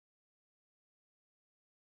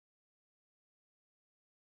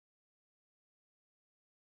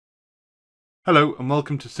Hello and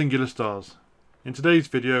welcome to Singular Stars. In today's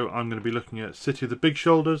video I'm going to be looking at City of the Big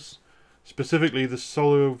Shoulders, specifically the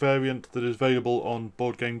solo variant that is available on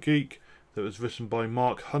Board Game Geek that was written by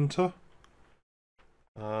Mark Hunter.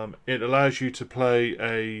 It allows you to play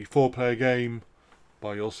a 4-player game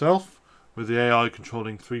by yourself with the AI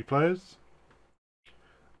controlling 3 players.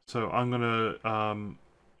 So I'm going to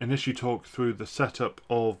initially talk through the setup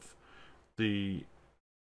of the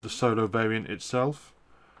solo variant itself.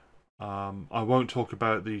 I won't talk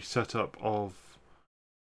about the setup of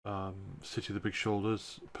City of the Big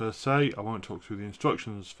Shoulders per se. I won't talk through the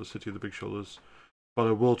instructions for City of the Big Shoulders, but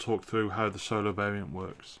I will talk through how the solo variant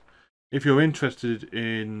works. If you're interested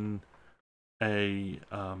in an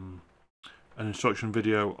instruction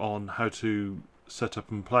video on how to set up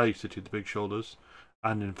and play City of the Big Shoulders,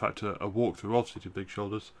 and in fact a walkthrough of City of the Big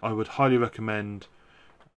Shoulders, I would highly recommend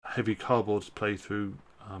Heavy Cardboard's playthrough,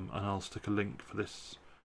 and I'll stick a link for this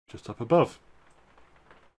just up above.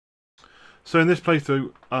 So in this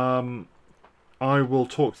playthrough, I will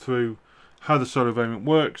talk through how the solo variant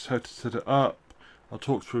works, how to set it up. I'll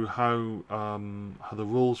talk through how the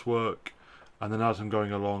rules work, and then as I'm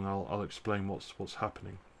going along, I'll explain what's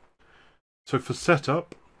happening. So for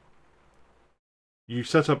setup, you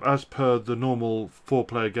set up as per the normal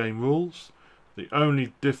 4-player game rules. The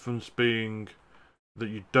only difference being that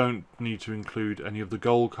you don't need to include any of the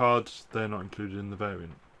goal cards; they're not included in the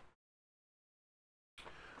variant.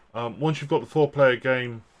 Once you've got the 4-player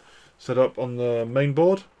game set up on the main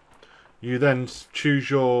board, you then choose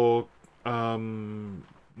your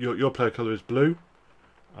player colour is blue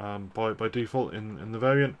by default in the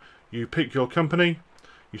variant. You pick your company,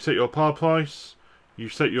 you set your par price, you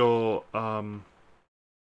set your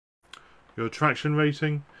attraction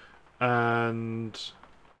rating, and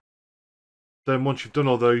then once you've done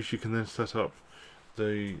all those, you can then set up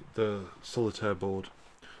the solitaire board.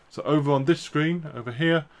 So over on this screen, over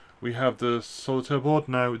here, we have the solitaire board.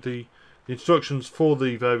 Now the instructions for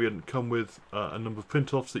the variant come with a number of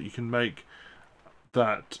print-offs that you can make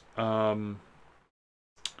that you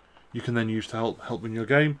can then use to help win your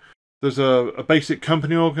game. There's a basic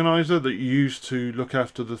company organizer that you use to look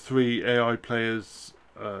after the 3 AI players'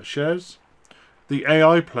 shares. The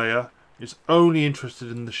AI player is only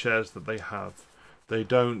interested in the shares that they have. They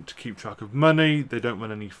don't keep track of money, they don't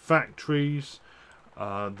run any factories,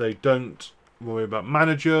 they don't worry about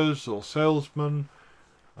managers or salesmen.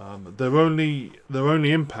 Their only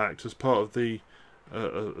impact as part of the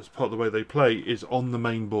way they play is on the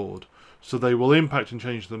main board. So they will impact and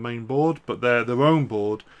change the main board, but their own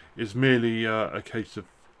board is merely a case of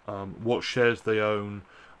what shares they own,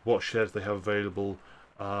 what shares they have available,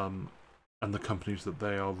 and the companies that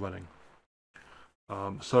they are running.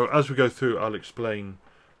 So as we go through, I'll explain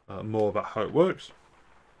more about how it works.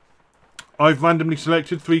 I've randomly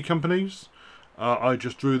selected 3 companies. I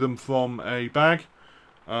just drew them from a bag.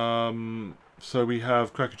 So we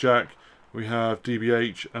have Crackerjack, we have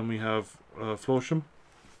DBH, and we have Florsham.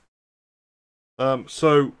 Once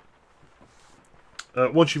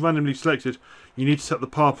you've randomly selected, you need to set the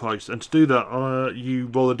par price, and to do that, you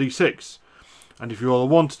roll a d6. And if you roll a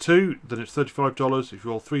 1 to 2, then it's $35. If you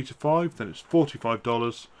roll 3 to 5, then it's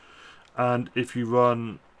 $45. And if you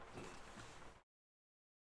run...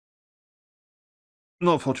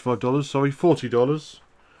 Not $45, sorry, $40.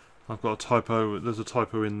 I've got a typo. There's a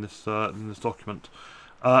typo in this document.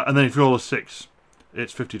 And then if you roll a 6,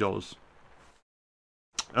 it's $50.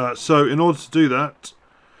 So in order to do that,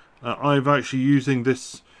 I'm actually using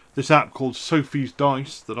this app called Sophie's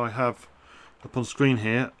Dice that I have up on screen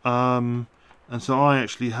here. And so I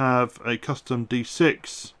actually have a custom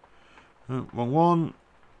D6. Oh, wrong one.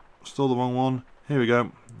 Still the wrong one. Here we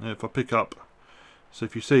go. If I pick up. So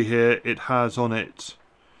if you see here, it has on it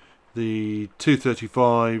the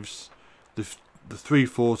 235s, the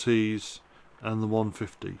 340s, and the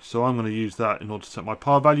 150. So I'm going to use that in order to set my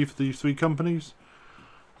par value for these 3 companies.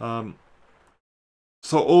 So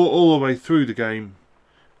all the way through the game,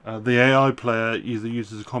 the AI player either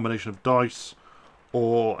uses a combination of dice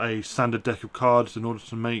or a standard deck of cards in order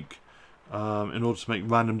to make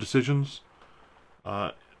random decisions.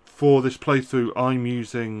 For this playthrough, I'm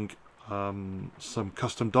using some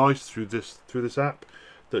custom dice through this app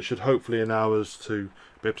that should hopefully allow us to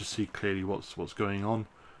be able to see clearly what's going on.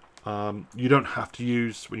 You don't have to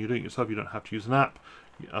use, when you're doing it yourself, you don't have to use an app.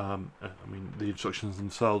 I mean, the instructions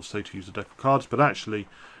themselves say to use a deck of cards, but actually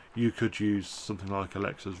you could use something like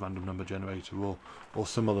Alexa's random number generator or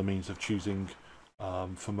some other means of choosing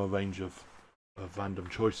from a range of random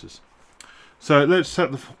choices. So let's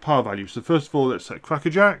set the par value. So first of all, let's set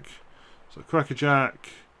Crackerjack. So Crackerjack,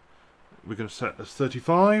 we're going to set as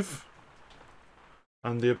 35.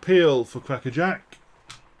 And the appeal for Crackerjack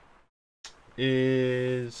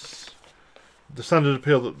is the standard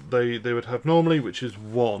appeal that they would have normally, which is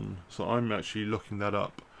 1. So I'm actually looking that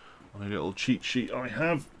up on a little cheat sheet I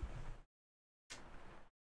have.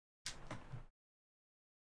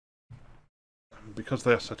 Because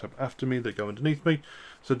they are set up after me, they go underneath me.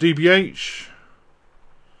 So DBH,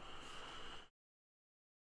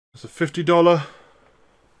 it's a $50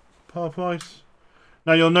 par price.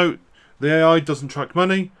 Now you'll note the AI doesn't track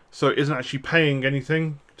money, so it isn't actually paying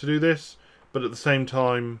anything to do this. But at the same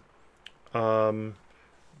time,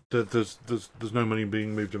 there's no money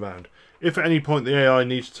being moved around. If at any point the AI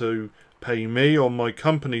needs to pay me or my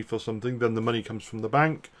company for something, then the money comes from the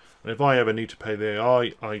bank. And if I ever need to pay the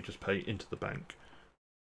AI, I just pay into the bank.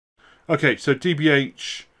 Okay, so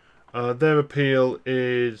DBH, their appeal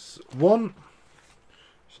is 1.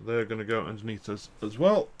 So they're going to go underneath us as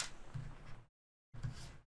well.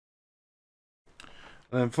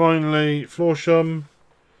 And then finally, Florsham,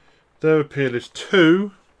 their appeal is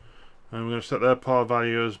 2. And we're going to set their par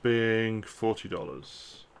value as being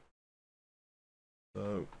 $40.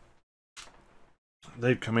 So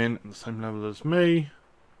they've come in at the same level as me.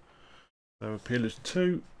 Their appeal is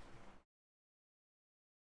 2.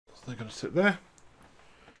 So they're going to sit there.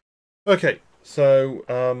 Okay, so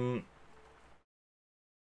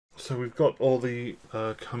we've got all the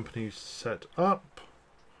companies set up.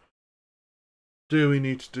 Do we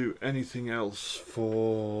need to do anything else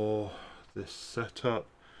for this setup?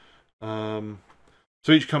 So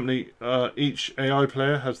each company, each AI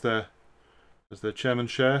player has their chairman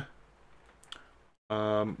share.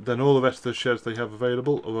 Then all the rest of the shares they have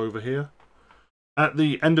available are over here. At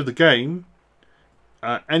the end of the game,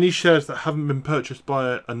 any shares that haven't been purchased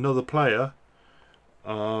by another player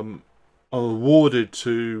are awarded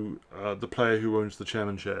to the player who owns the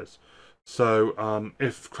chairman shares. So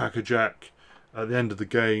if Crackerjack at the end of the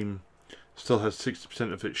game still has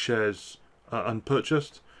 60% of its shares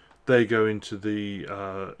unpurchased, they go into the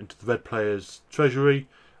red player's treasury,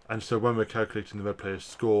 and so when we're calculating the red player's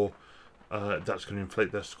score, that's going to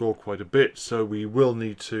inflate their score quite a bit. So we will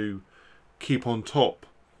need to keep on top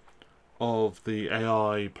of the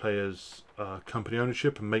AI players' company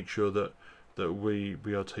ownership and make sure that we're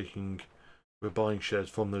buying shares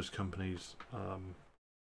from those companies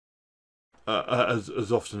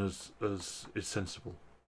as often as is sensible.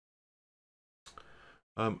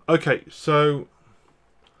 Okay, so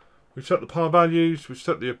we've set the par values, we've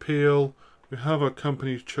set the appeal, we have our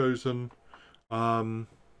companies chosen. So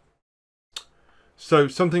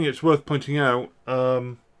something it's worth pointing out,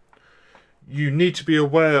 you need to be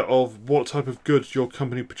aware of what type of goods your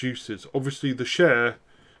company produces. Obviously the share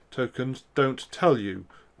tokens don't tell you,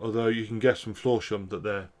 although you can guess from Florsham that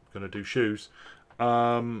they're going to do shoes.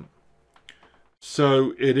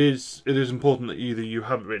 So it is important that either you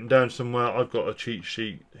have it written down somewhere. I've got a cheat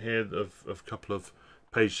sheet here of a couple of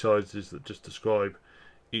page sizes that just describe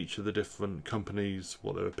each of the different companies,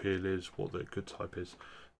 what their appeal is, what their good type is.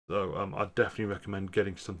 So I'd definitely recommend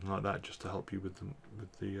getting something like that just to help you with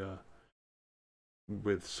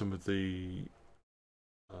some of the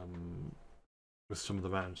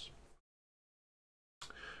rounds.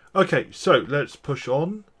 Okay, so let's push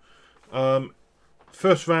on.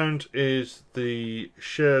 First round is the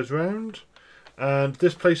shares round, and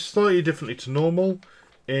this plays slightly differently to normal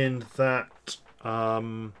in that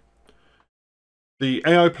the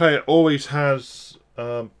AI player always has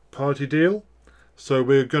priority deal. So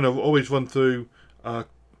we're going to always run through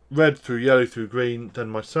red, through yellow, through green, then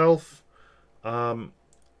myself. And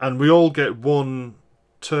we all get 1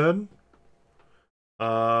 turn.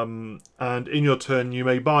 And in your turn you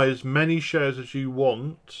may buy as many shares as you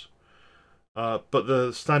want. But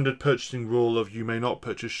the standard purchasing rule of you may not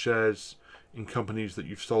purchase shares in companies that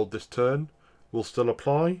you've sold this turn will still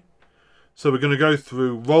apply. So we're going to go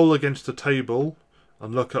through, roll against the table,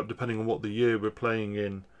 and look up, depending on what the year we're playing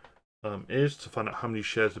in is, to find out how many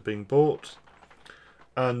shares are being bought.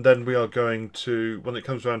 And then we are going to, when it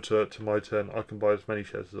comes around to my turn, I can buy as many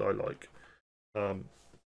shares as I like.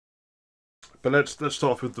 But let's start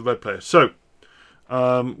off with the red player. So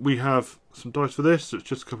we have some dice for this. So it's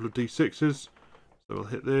just a couple of d6s. So we'll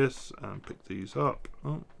hit this and pick these up.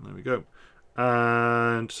 Oh, there we go.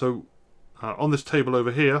 And so on this table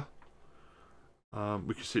over here,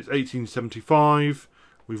 we can see it's 1875.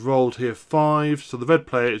 We've rolled here 5. So the red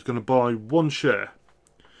player is going to buy 1 share.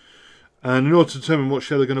 And in order to determine what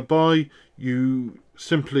share they're going to buy, you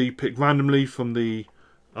simply pick randomly from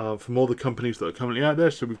all the companies that are currently out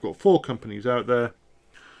there. So we've got 4 companies out there,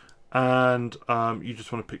 and you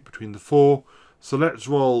just want to pick between the 4. So let's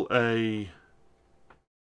roll a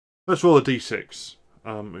d6.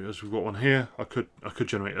 as we've got one here. I could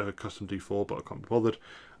generate a custom D4, but I can't be bothered.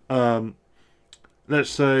 Let's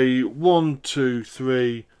say 1, 2,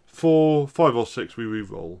 3, 4, 5 or 6 we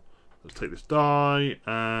re-roll. Let's take this die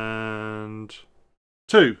and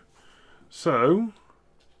 2. So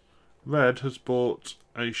red has bought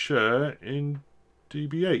a share in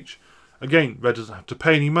DBH. Again, red doesn't have to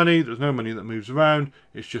pay any money. There's no money that moves around.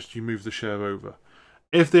 It's just you move the share over.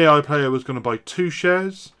 If the AI player was going to buy 2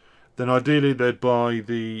 shares, then ideally they'd buy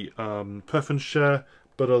the preference share,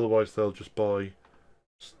 but otherwise they'll just buy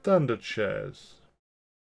standard shares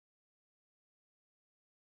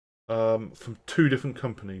from 2 different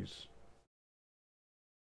companies.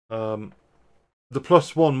 The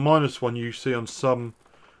 +1, -1 you see on some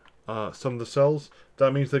of the cells.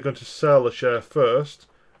 That means they're going to sell a share first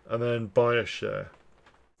and then buy a share.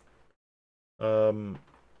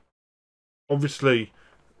 Obviously,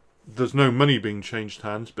 there's no money being changed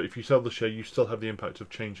hands, but if you sell the share, you still have the impact of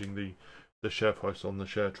changing the share price on the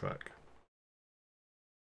share track.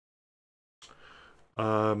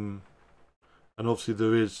 And obviously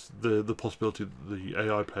there is the possibility that the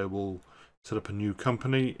AI player will set up a new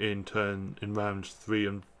company in rounds 3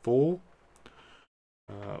 and 4.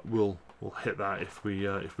 We'll hit that if we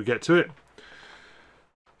get to it.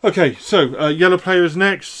 Okay, so yellow player is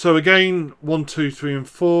next. So again, 1, 2, 3, and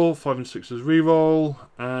 4, 5 and 6 is reroll,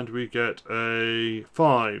 and we get a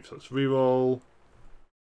 5. So that's reroll,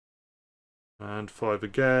 and 5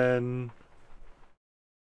 again,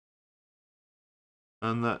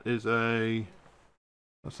 and that's a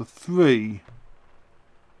 3.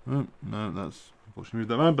 Oh, no, that's unfortunately moved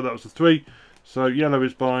that around, but that was a 3. So yellow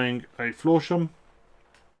is buying a Florsham.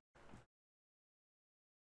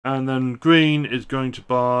 And then green is going to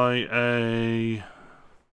buy a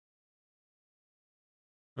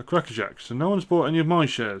Crackerjack. So no one's bought any of my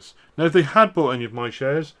shares. Now, if they had bought any of my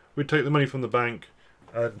shares, we'd take the money from the bank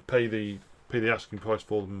and pay the asking price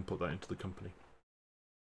for them and put that into the company.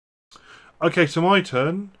 Okay, so my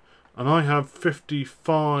turn, and I have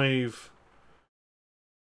 $55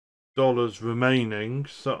 remaining,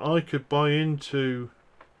 so I could buy into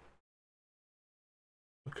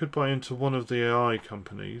one of the AI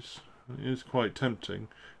companies. It is quite tempting,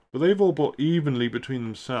 but they've all bought evenly between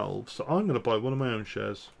themselves, so I'm going to buy one of my own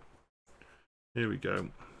shares. Here we go.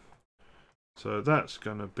 So that's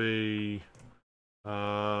going to be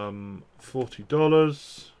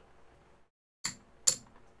 $40.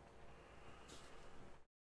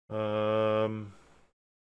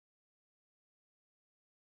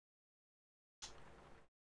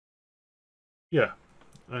 Yeah,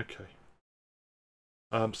 okay.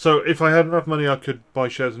 So if I had enough money, I could buy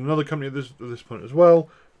shares in another company at this point as well,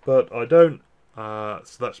 but I don't.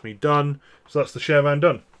 So that's me done. So that's the share round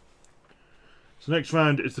done. So next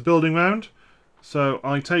round is the building round. So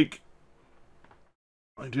I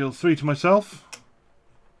deal 3 to myself,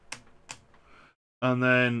 and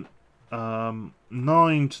then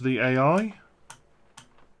 9 to the AI.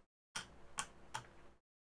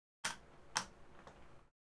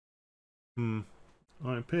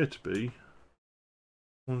 I appear to be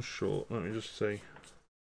one short. Let me just see.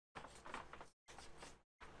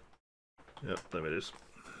 Yep, there it is.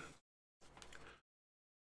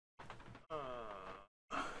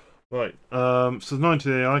 Right. So 9 to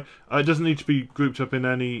the AI. It doesn't need to be grouped up in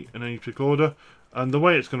any particular order. And the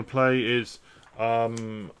way it's going to play is,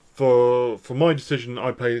 for my decision,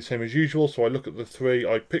 I play the same as usual. So I look at the 3,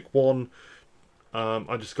 I pick 1,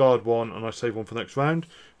 I discard 1, and I save 1 for the next round.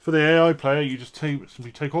 For the AI player, you just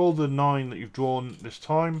simply take all the 9 that you've drawn this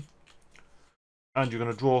time, and you're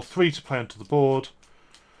going to draw 3 to play onto the board,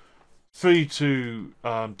 3 to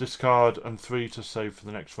discard, and 3 to save for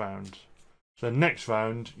the next round. So next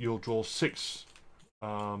round, you'll draw 6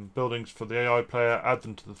 buildings for the AI player, add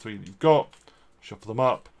them to the 3 that you've got, shuffle them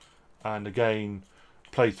up, and again,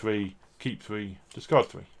 play 3, keep 3, discard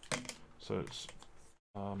 3. So it's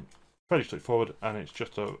fairly straightforward, and it's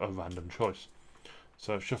just a random choice.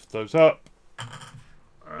 So shuffle those up,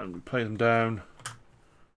 and we play them down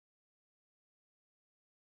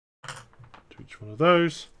to each one of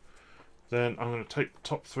those. Then I'm going to take the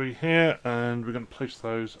top 3 here, and we're going to place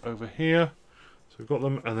those over here. So we've got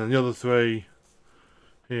them, and then the other 3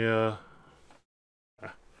 here, the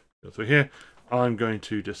other 3 here, I'm going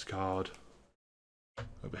to discard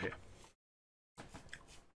over here.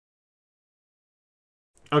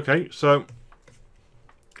 Okay, so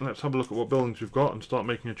let's have a look at what buildings we've got and start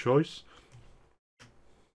making a choice.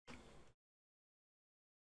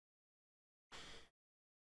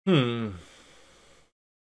 Now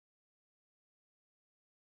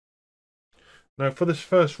for this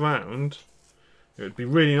first round, it would be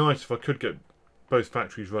really nice if I could get both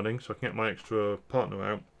factories running, so I can get my extra partner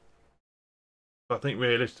out. But I think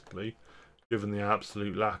realistically, given the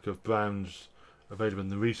absolute lack of browns available in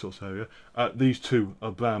the resource area, these two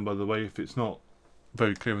are brown, by the way, if it's not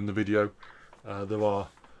very clear in the video.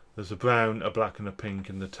 There's a brown, a black and a pink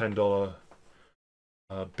in the $10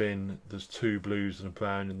 bin. There's two blues and a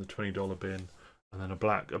brown in the $20 bin, and then a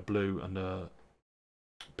black, a blue and a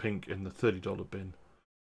pink in the $30 bin.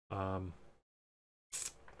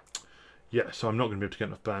 Yeah, so I'm not going to be able to get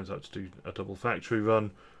enough browns out to do a double factory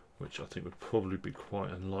run, which I think would probably be quite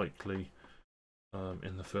unlikely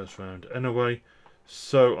in the first round anyway.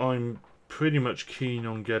 So I'm pretty much keen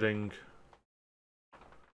on getting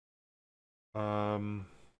I'm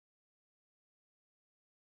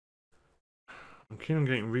keen on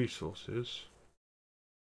getting resources.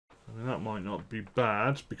 I mean, that might not be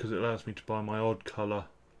bad because it allows me to buy my odd colour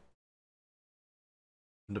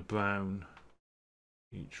and a brown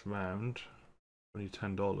each round. Only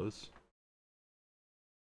 $10.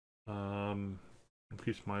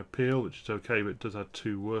 Increase my appeal, which is okay, but it does add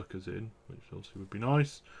 2 workers in, which obviously would be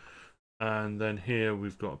nice. And then here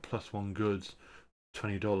we've got a +1 goods,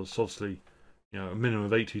 $20. So obviously, you know, a minimum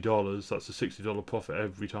of $80. That's a $60 profit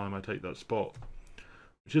every time I take that spot,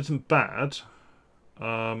 which isn't bad.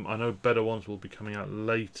 I know better ones will be coming out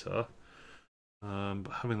later,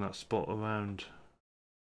 but having that spot around,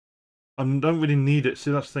 I don't really need it.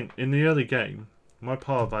 See, that's the thing. In the early game, my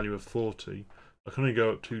power value of 40, I can only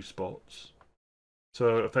go up 2 spots.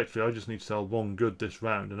 So effectively, I just need to sell 1 good this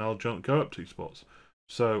round, and I'll go up 2 spots.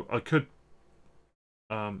 So I could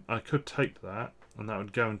take that, and that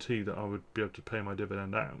would guarantee that I would be able to pay my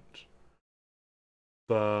dividend out.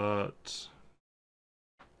 But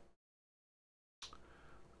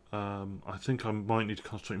I think I might need to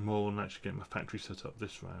concentrate more on actually getting my factory set up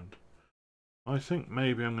this round. I think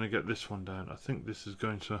maybe I'm going to get this one down. I think this is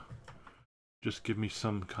going to just give me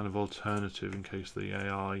some kind of alternative in case the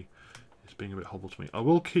AI is being a bit hobbled to me. I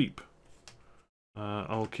will keep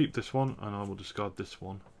this one, and I will discard this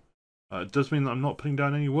one. It does mean that I'm not putting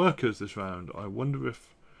down any workers this round. I wonder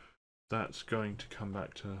if that's going to come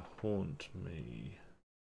back to haunt me.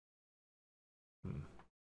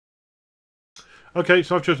 Okay,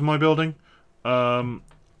 so I've chosen my building.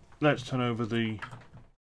 Let's turn over the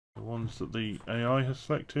ones that the AI has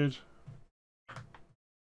selected.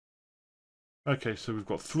 Okay, so we've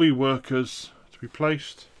got 3 workers to be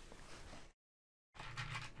placed.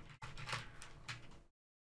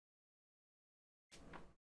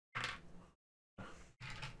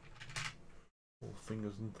 All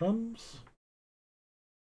fingers and thumbs.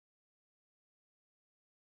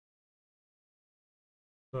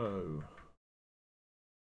 So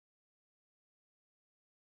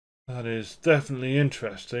that is definitely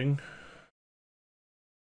interesting.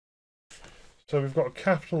 So we've got a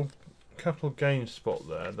capital gain spot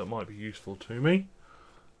there that might be useful to me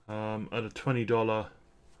at a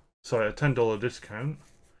 $10 discount.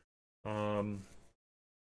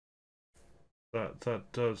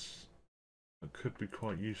 That could be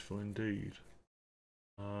quite useful indeed.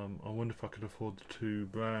 I wonder if I could afford the 2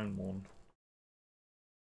 brown one.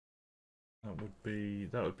 That would be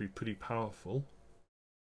pretty powerful.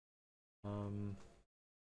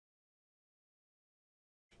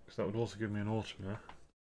 Because that would also give me an automator.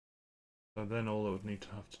 So then all I would need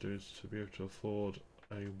to have to do is to be able to afford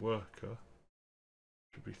a worker,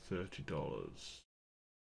 which would be $30.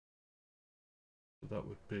 So that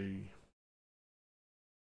would be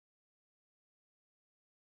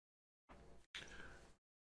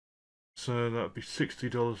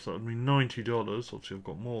 $60. That would be $90. Obviously, I've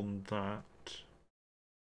got more than that.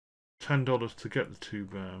 $10 to get the 2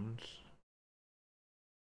 browns.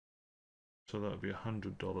 So that would be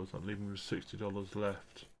 $100. That'd leave me with $60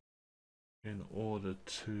 left in order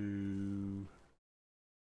to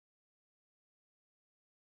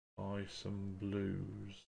buy some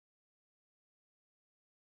blues.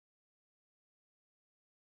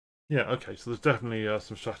 Yeah, okay, so there's definitely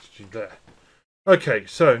some strategy there. Okay,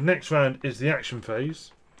 so next round is the action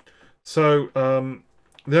phase. So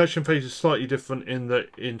the action phase is slightly different in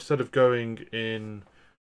that instead of going in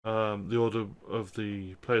the order of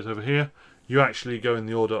the players over here, you actually go in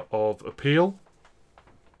the order of appeal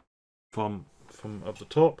from up the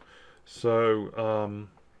top. So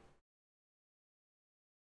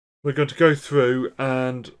we're going to go through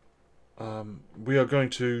and we are going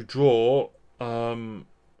to draw from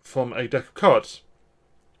a deck of cards.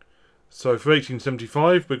 So for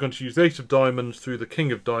 1875, we're going to use the Ace of Diamonds through the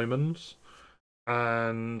King of Diamonds,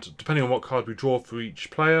 and depending on what card we draw for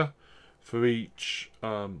each player, for each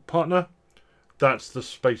partner, that's the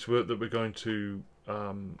space that we're going to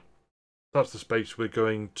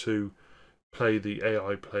play the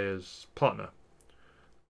AI player's partner.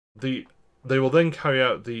 They will then carry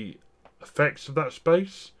out the effects of that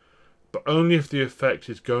space, but only if the effect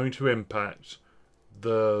is going to impact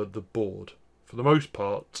the board. For the most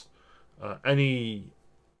part, any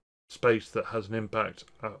space that has an impact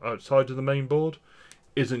outside of the main board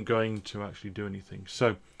isn't going to actually do anything.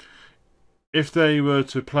 So if they were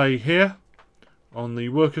to play here on the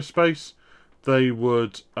worker space, they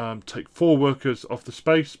would take 4 workers off the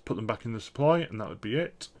space, put them back in the supply, and that would be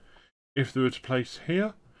it. If they were to place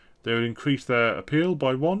here, they would increase their appeal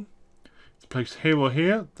by 1. If they place here or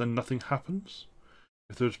here, then nothing happens.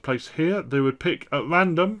 If they were to place here, they would pick at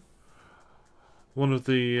random one of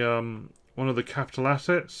the capital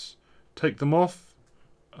assets, take them off,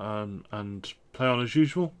 and play on as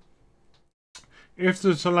usual. If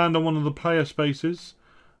they're to land on one of the player spaces,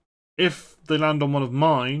 if they land on one of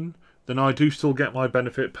mine, then I do still get my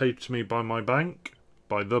benefit paid to me by my bank,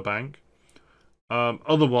 by the bank.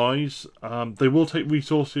 Otherwise, they will take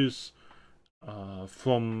resources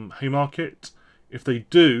from Haymarket. If they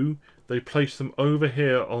do, they place them over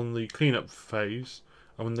here on the cleanup phase,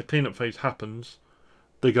 and when the cleanup phase happens,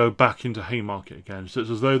 they go back into Haymarket again. So it's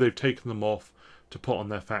as though they've taken them off to put on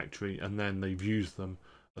their factory, and then they've used them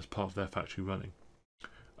as part of their factory running.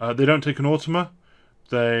 They don't take an automa.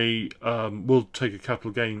 They will take a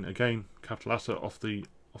capital gain, again, capital asset off the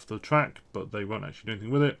track, but they won't actually do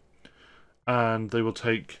anything with it. And they will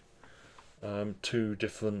take 2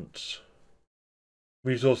 different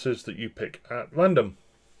resources that you pick at random.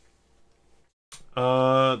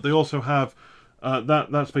 They also have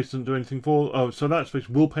that space doesn't do anything for. Oh, so that space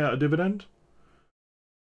will pay out a dividend.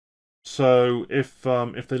 So if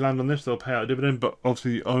they land on this, they'll pay out a dividend. But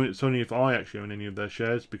obviously, it's only if I actually own any of their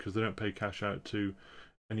shares, because they don't pay cash out to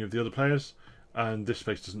any of the other players. And this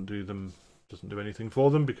space doesn't do anything for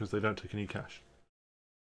them because they don't take any cash.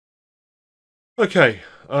 Okay,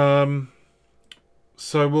 so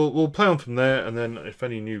we'll play on from there, and then if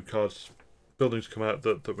any new buildings come out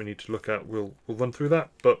that we need to look at, we'll run through that.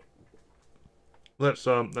 But let's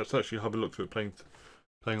actually have a look through it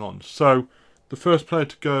playing on. So the first player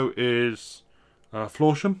to go is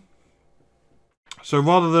Florsham. So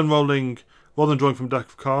rather than drawing from a deck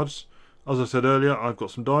of cards, as I said earlier, I've got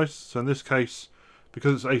some dice. So in this case,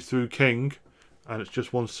 because it's ace through king, and it's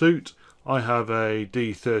just one suit, I have a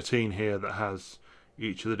D13 here that has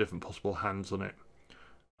each of the different possible hands on it.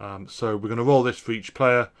 So we're going to roll this for each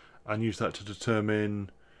player and use that to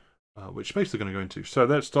determine which space they're going to go into. So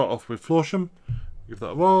let's start off with Florsham. Give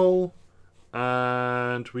that a roll.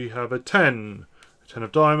 And we have a 10. A 10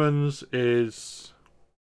 of diamonds is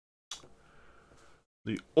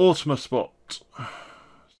the Automa spot. So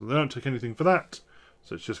they don't take anything for that.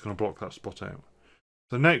 So it's just going to block that spot out.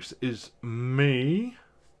 So next is me.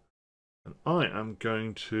 And I am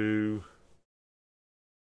going to...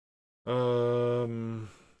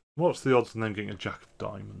 what's the odds of them getting a jack of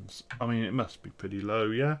diamonds? I mean, it must be pretty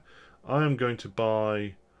low, yeah? I am going to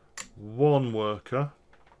buy 1 worker.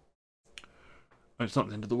 It's not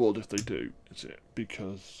the end of the world if they do, is it?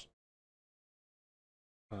 Because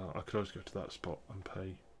I could always go to that spot and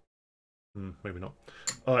pay. Maybe not.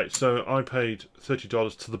 Alright, so I paid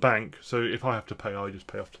 $30 to the bank. So if I have to pay, I just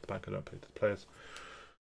pay off to the bank. I don't pay to the players.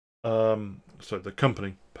 So the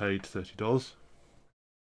company paid $30.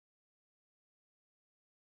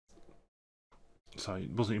 So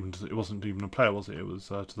it wasn't even a player, was it? It was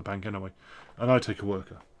to the bank anyway. And I take a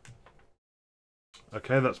worker.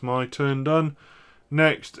 Okay, that's my turn done.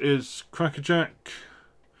 Next is Crackerjack.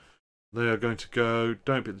 They are going to go,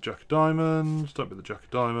 don't be the jack of diamonds, don't be the jack of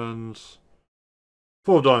diamonds.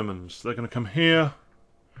 4 diamonds. They're going to come here.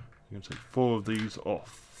 I'm going to take 4 of these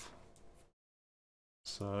off.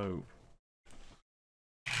 So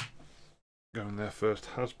going there first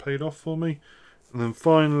has paid off for me. And then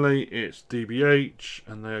finally it's DBH,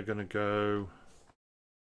 and they're going to go...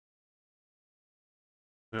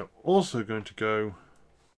 They're also going to go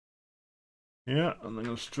here, and they're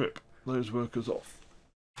going to strip those workers off.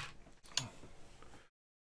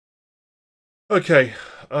 Okay,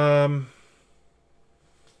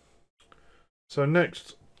 so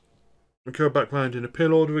next we go back round in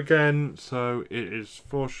appeal order again. So it is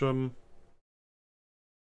Florsham,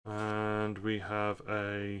 and we have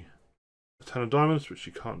a 10 of diamonds, which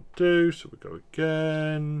you can't do, so we go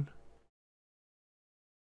again.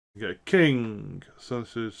 We get a king, so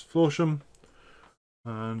this is Florsham,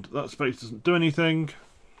 and that space doesn't do anything.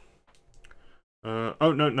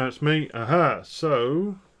 Oh no, it's me. Aha,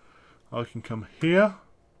 so I can come here.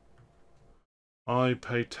 I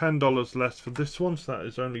pay $10 less for this one, so that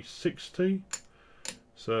is only 60.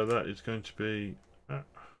 So that is going to be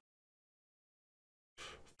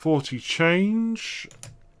 40 change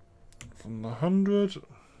from the 100.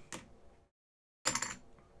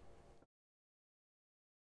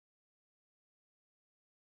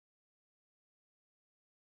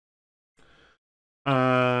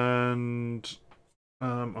 And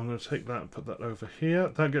I'm going to take that and put that over here.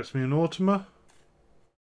 That gets me an Ultima.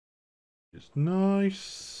 It's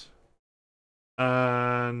nice.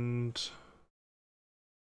 And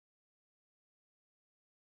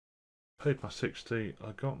paid my 60.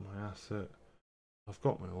 I got my asset. I've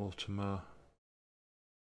got my Ultima.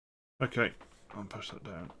 Okay, I'll push that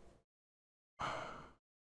down.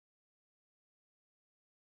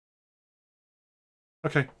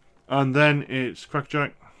 Okay, and then it's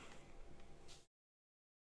Crackjack.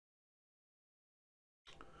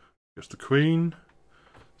 It's the Queen.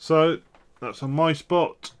 So that's on my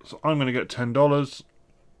spot. So I'm going to get $10.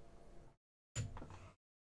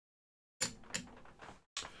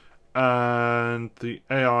 And the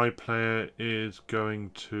AI player is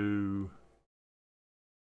going to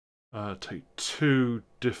take 2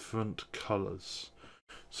 different colours.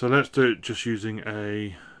 So let's do it just using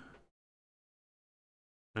a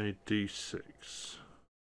D6.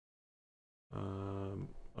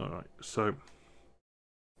 Alright, so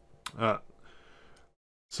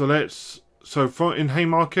in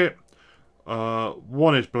Haymarket,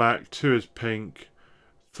 1 is black, 2 is pink,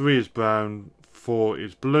 3 is brown, 4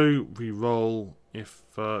 is blue. We roll. If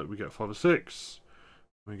we get 5 or 6,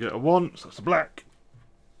 we get a 1, so that's a black.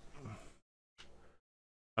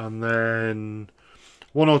 And then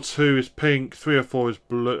 1 or 2 is pink, 3 or 4 is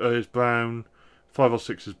blue, is brown, 5 or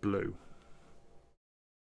 6 is blue.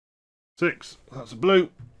 6, that's a blue.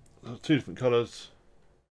 That's 2 different colours.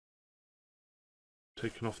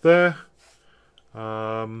 Taken off there.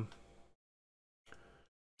 So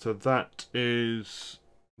that is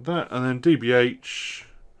that, and then DBH.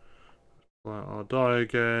 I'll die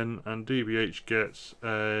again, and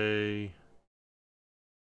DBH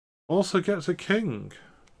also gets a king.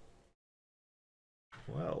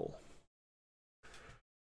 Well,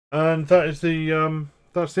 and that is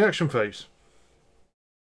that's the action phase.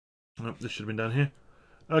 Oh, this should have been down here.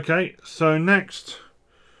 Okay, so next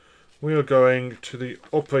we are going to the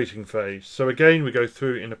operating phase. So again, we go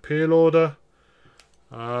through in appeal order,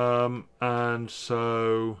 and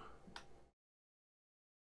so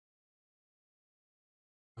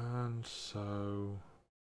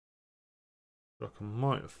like I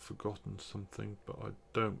might have forgotten something, but I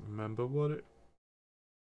don't remember what it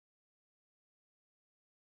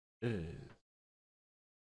is.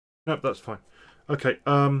 Nope, that's fine. Okay,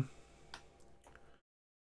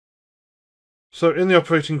 so in the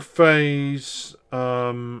operating phase,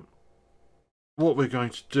 what we're going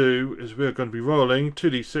to do is we're going to be rolling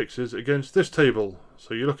 2d6s against this table.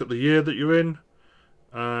 So you look at the year that you're in,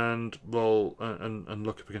 and roll and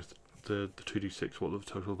look up against the 2d6 what the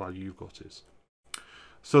total value you've got is.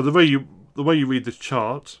 So the way you read this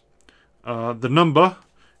chart, the number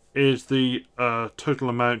is the total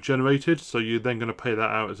amount generated. So you're then going to pay that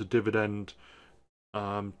out as a dividend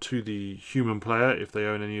to the human player if they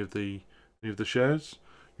own any of the shares.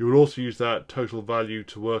 You will also use that total value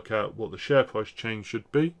to work out what the share price change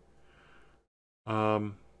should be.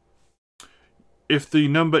 If the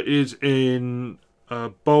number is in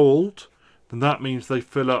bold, then that means they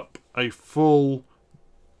fill up a full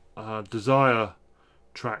desire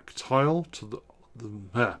track tile to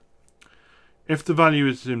the If the value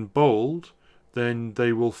is in bold, then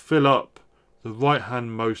they will fill up the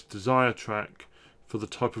right-hand most desire track for the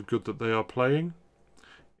type of good that they are playing.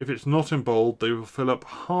 If it's not in bold, they will fill up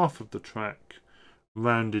half of the track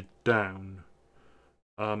rounded down.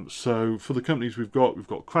 So for the companies we've got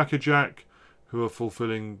Crackerjack, who are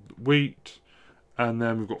fulfilling wheat, and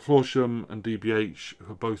then we've got Florsham and DBH,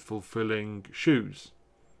 who are both fulfilling shoes.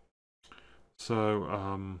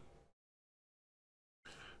 So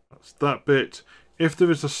that's that bit. If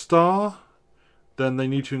there is a star, then they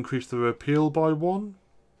need to increase their appeal by 1.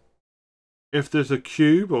 If there's a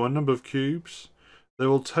cube or a number of cubes, they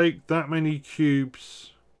will take that many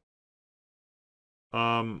cubes.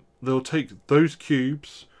 They'll take those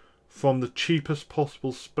cubes from the cheapest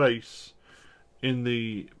possible space in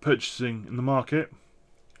the purchasing in the market.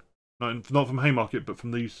 Not from Haymarket, but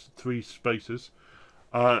from these 3 spaces.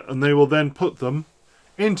 And they will then put them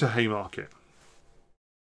into Haymarket.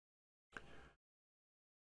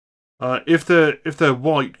 If they're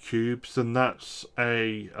white cubes, then that's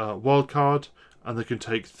a wild card, and they can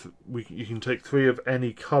take you can take 3 of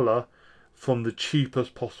any colour from the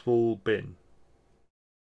cheapest possible bin.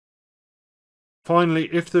 Finally,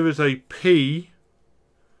 if there is a P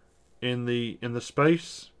in the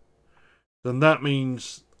space, then that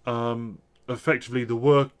means effectively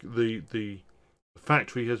the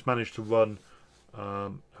factory has managed to run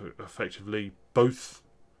effectively both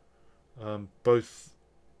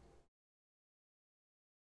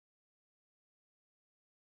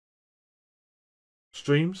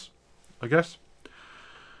streams, I guess.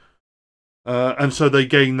 And so they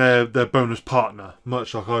gain their bonus partner,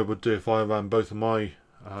 much like I would do if I ran both of my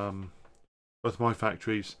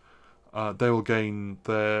factories. They will gain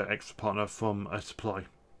their extra partner from a supply.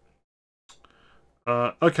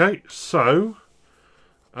 Okay, so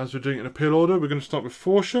as we're doing it in appeal order, we're going to start with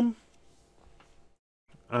Forsham,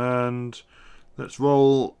 and let's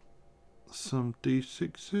roll some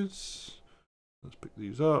d6s. Let's pick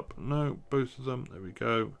these up. No, both of them. There we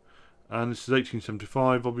go. And this is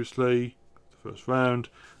 1875, obviously. First round.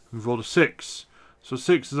 We've rolled a 6. So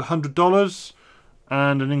 6 is $100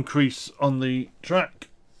 and an increase on the track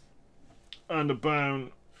and a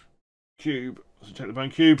brown cube. So take the brown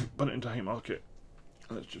cube, put it into Haymarket.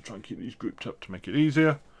 Let's just try and keep these grouped up to make it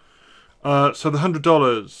easier. So the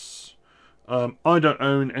 $100. I don't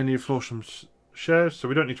own any of Florsham's shares, so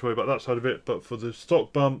we don't need to worry about that side of it. But for the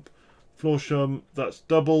stock bump, Florsham, that's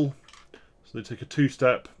double. So they take a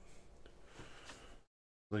 2-step.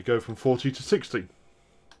 They go from 40 to 60.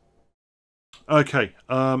 Okay,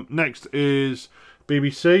 next is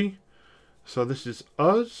BBC. So this is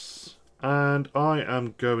us. And I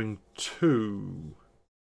am going to...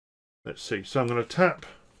 Let's see. So I'm going to tap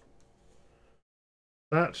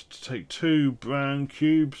that to take 2 brown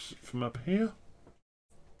cubes from up here.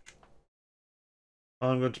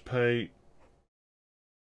 I'm going to pay...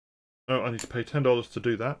 Oh, I need to pay $10 to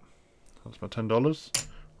do that. That's my $10.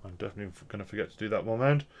 I'm definitely going to forget to do that one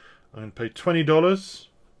round. I'm going to pay $20.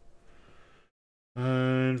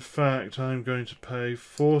 In fact, I'm going to pay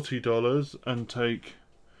 $40 and take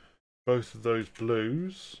both of those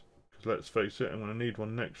blues. Because let's face it, I'm going to need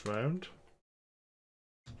one next round.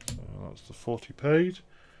 So that's the 40 paid.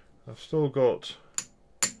 I've still got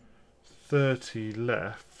 30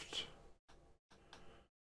 left.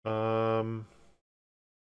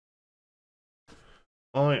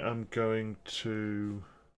 I am going to...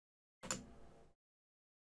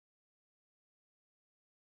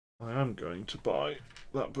 buy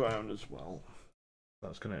that brown as well.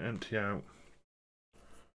 That's going to empty out.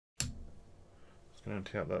 It's going to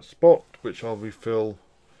empty out that spot, which I'll refill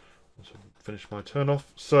once I finish my turn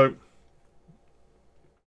off. So,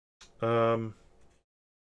 now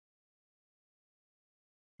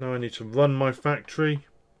I need to run my factory.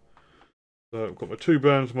 So I've got my 2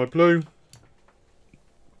 browns and my blue.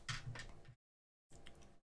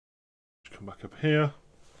 Come back up here.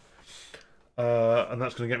 And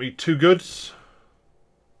that's going to get me 2 goods.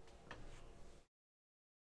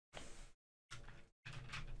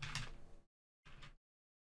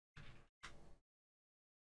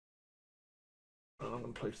 And I'm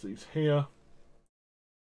going to place these here.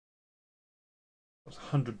 That's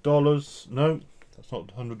 $100. No, that's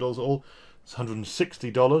not $100 at all. It's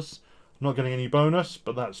 $160. I'm not getting any bonus,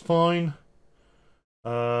 but that's fine.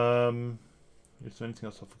 Is there anything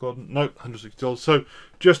else I've forgotten? No, $160. So,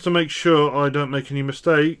 just to make sure I don't make any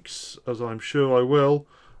mistakes, as I'm sure I will,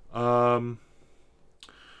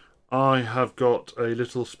 I have got a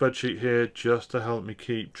little spreadsheet here just to help me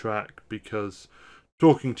keep track, because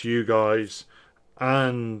talking to you guys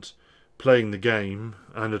and playing the game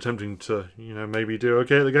and attempting to, you know, maybe do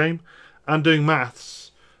okay at the game and doing maths,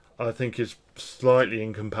 I think is slightly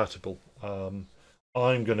incompatible. I'm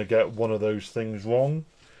going to get one of those things wrong.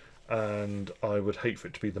 And I would hate for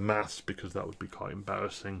it to be the maths, because that would be quite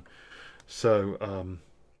embarrassing. So,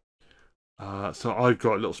 so I've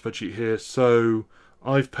got a little spreadsheet here. So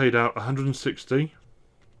I've paid out 160.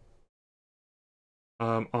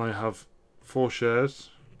 I have 4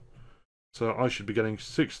 shares, so I should be getting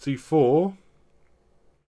 64.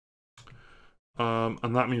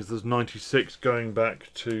 And that means there's 96 going back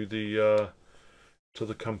to the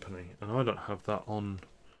company, and I don't have that on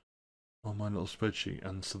my little spreadsheet,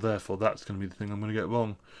 and so therefore that's going to be the thing I'm going to get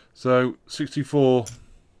wrong. So 64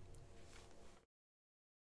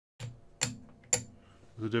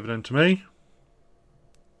 the dividend to me,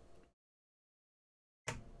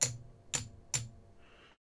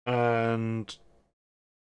 and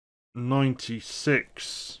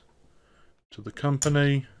 96 to the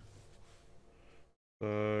company.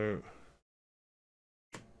 So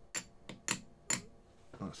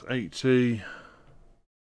that's 80.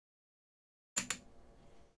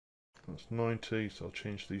 That's 90, so I'll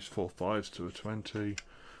change these 4 5s to a 20. I'll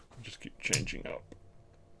just keep changing up.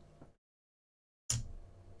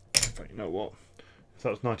 In fact, you know what? If that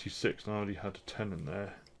was 96 and I already had a 10 in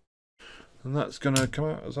there, and that's going to come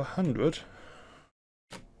out as 100.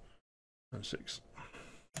 and 6.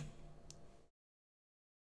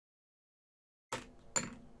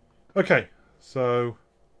 Okay, so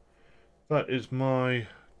that is my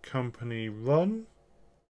company run.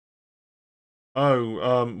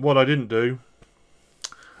 Oh, what I didn't do.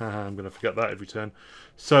 I'm going to forget that every turn.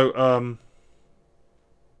 So,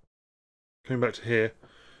 coming back to here.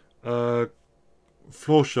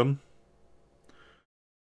 Florsham.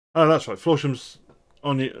 Oh, that's right. Florsham's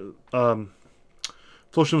on the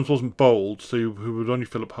Florsham's wasn't bold, so he would only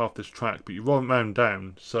fill up half this track. But you round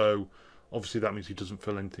down, so obviously that means he doesn't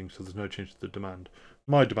fill anything. So there's no change to the demand.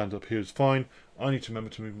 My demand up here is fine. I need to remember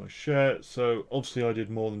to move my share. So obviously I did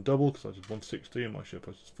more than double because I did 160 and my share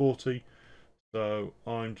price is 40. So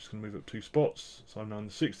I'm just going to move up 2 spots. So I'm now in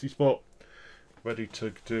the 60 spot. Ready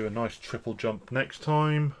to do a nice triple jump next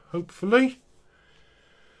time, hopefully.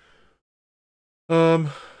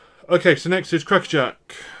 Okay, so next is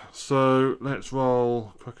Crackerjack. So let's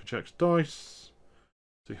roll Crackerjack's dice.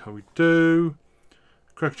 See how we do.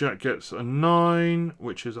 Crackerjack gets a 9,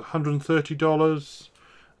 which is $130,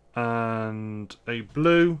 and a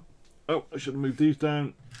blue. Oh, I should have moved these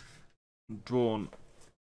down. Drawn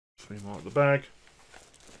 3 more at the bag.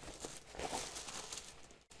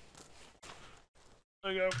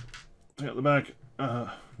 There you go. Take out the bag. No,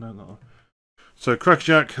 not one. So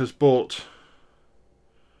Crackerjack has bought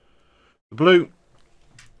the blue.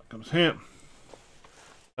 Comes here.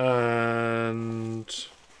 And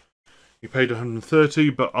he paid 130,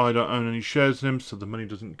 but I don't own any shares in him, so the money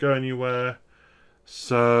doesn't go anywhere.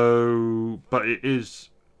 So, but it is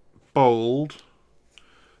bold.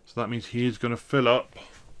 So that means he is going to fill up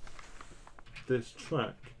this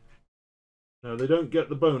track. Now, they don't get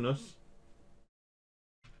the bonus.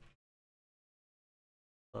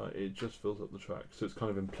 It just fills up the track, so it's kind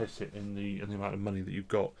of implicit in the amount of money that you've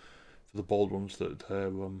got for the bold ones that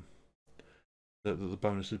the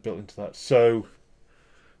bonus is built into that. So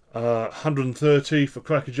 130 for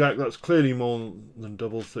Crackerjack. That's clearly more than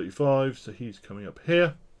double 35. So he's coming up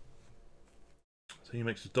here. So he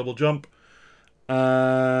makes his double jump,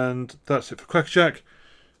 and that's it for Crackerjack.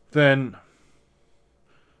 Then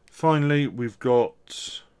finally we've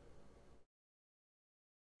got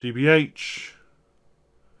DBH.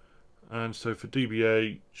 And so for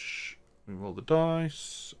DBH, we roll the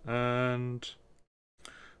dice and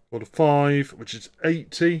roll a 5, which is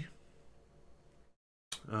 80.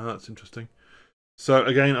 That's interesting. So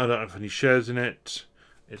again, I don't have any shares in it.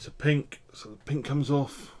 It's a pink, so the pink comes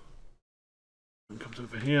off and comes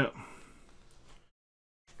over here.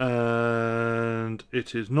 And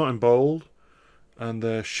it is not in bold. And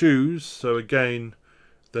they're shoes, so again,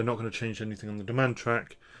 they're not going to change anything on the demand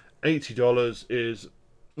track. $80 is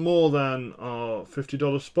more than our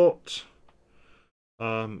 $50 spot.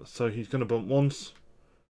 So he's going to bump once,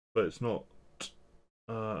 but it's not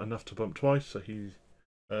enough to bump twice. So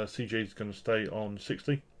CJ is going to stay on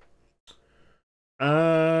 60.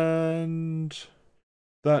 And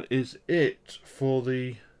that is it for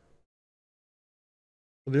the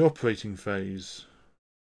operating phase.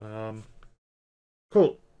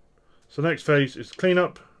 Cool. So the next phase is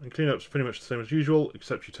cleanup, and cleanup's pretty much the same as usual,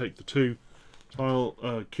 except you take the 2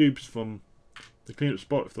 tile cubes from the cleanup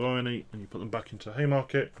spot, if there are any, and you put them back into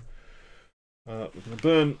Haymarket. We're going to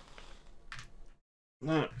burn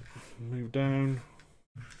that, move down.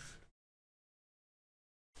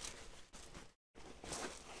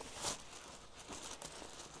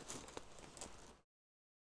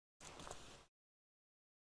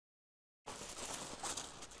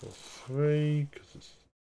 For 3, because it's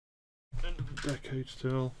end of the decade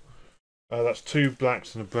still. That's 2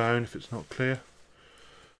 blacks and a brown if it's not clear.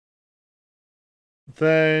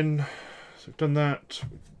 Then, so we've done that.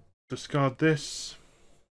 Discard this.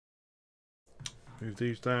 Move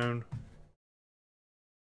these down.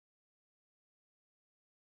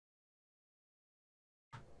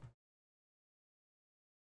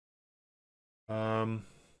 Let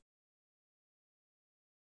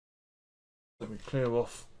me clear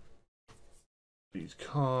off these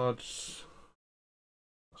cards.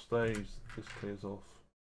 Stays. This clears off.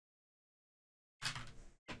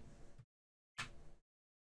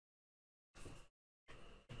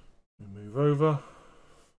 Move over.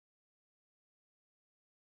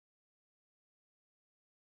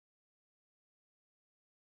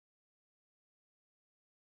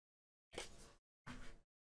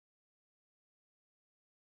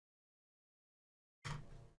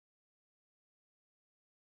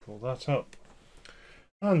 Pull that up.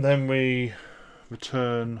 And then we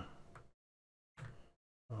return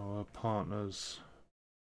our partners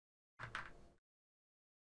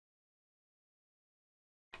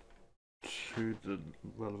to the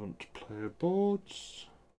relevant player boards.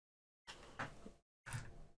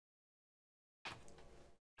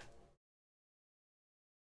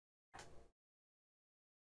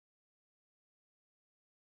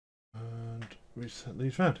 reset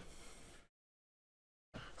these round.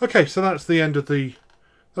 Okay, so that's the end of the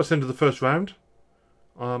first round.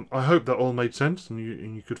 I hope that all made sense and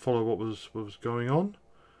you could follow what was going on.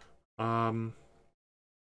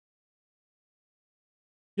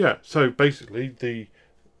 Yeah, so basically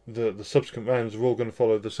the subsequent rounds are all going to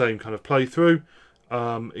follow the same kind of playthrough.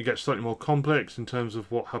 It gets slightly more complex in terms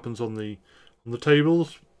of what happens on the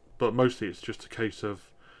tables, but mostly it's just a case of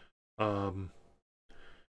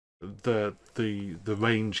the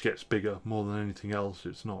range gets bigger more than anything else.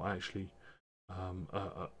 It's not actually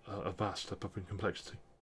a vast step up in complexity.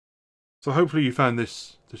 So hopefully you found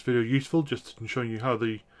this video useful, just in showing you how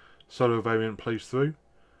the solo variant plays through.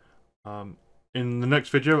 In the next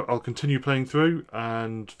video I'll continue playing through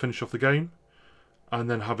and finish off the game, and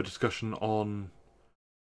then have a discussion on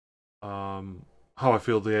how I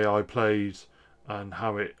feel the AI plays and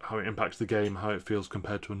how it impacts the game, how it feels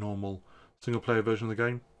compared to a normal single player version of the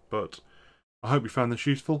game. But I hope you found this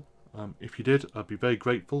useful. If you did, I'd be very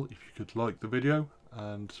grateful if you could like the video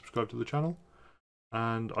and subscribe to the channel.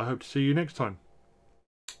 And I hope to see you next time.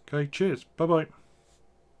 Okay, cheers. Bye bye.